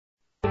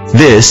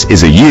This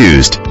is a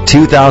used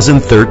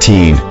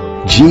 2013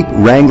 Jeep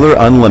Wrangler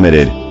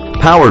Unlimited,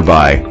 powered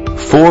by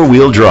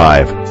 4-wheel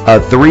drive, a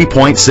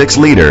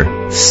 3.6-liter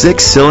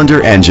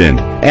 6-cylinder engine,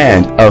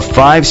 and a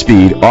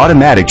 5-speed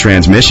automatic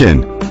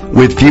transmission.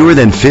 With fewer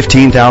than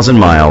 15,000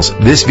 miles,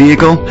 this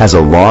vehicle has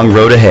a long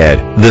road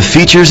ahead. The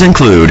features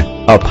include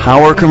a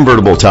power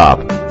convertible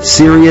top,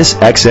 Sirius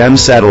XM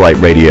satellite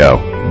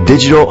radio,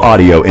 digital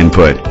audio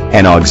input,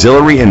 an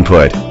auxiliary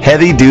input,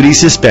 heavy-duty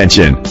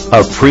suspension,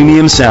 a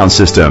premium sound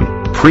system,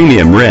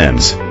 premium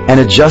rims, an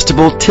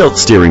adjustable tilt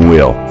steering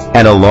wheel,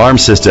 an alarm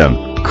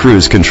system,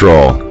 cruise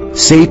control.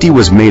 Safety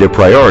was made a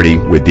priority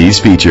with these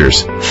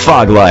features: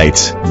 fog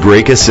lights,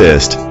 brake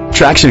assist,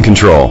 traction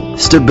control,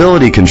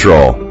 stability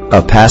control,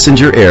 a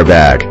passenger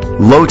airbag,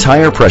 low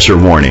tire pressure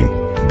warning.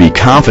 Be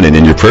confident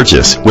in your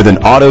purchase with an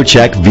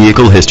AutoCheck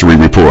Vehicle History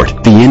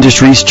Report, the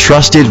industry's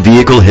trusted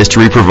vehicle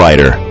history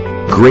provider.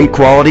 Great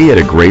quality at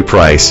a great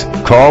price.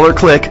 Call or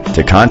click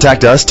to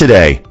contact us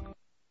today.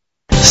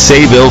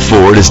 Sayville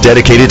Ford is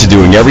dedicated to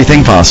doing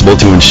everything possible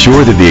to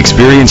ensure that the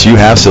experience you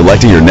have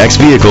selecting your next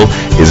vehicle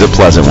is a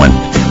pleasant one.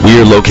 We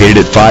are located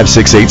at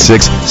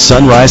 5686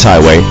 Sunrise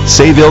Highway,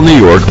 Sayville, New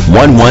York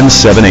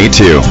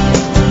 11782.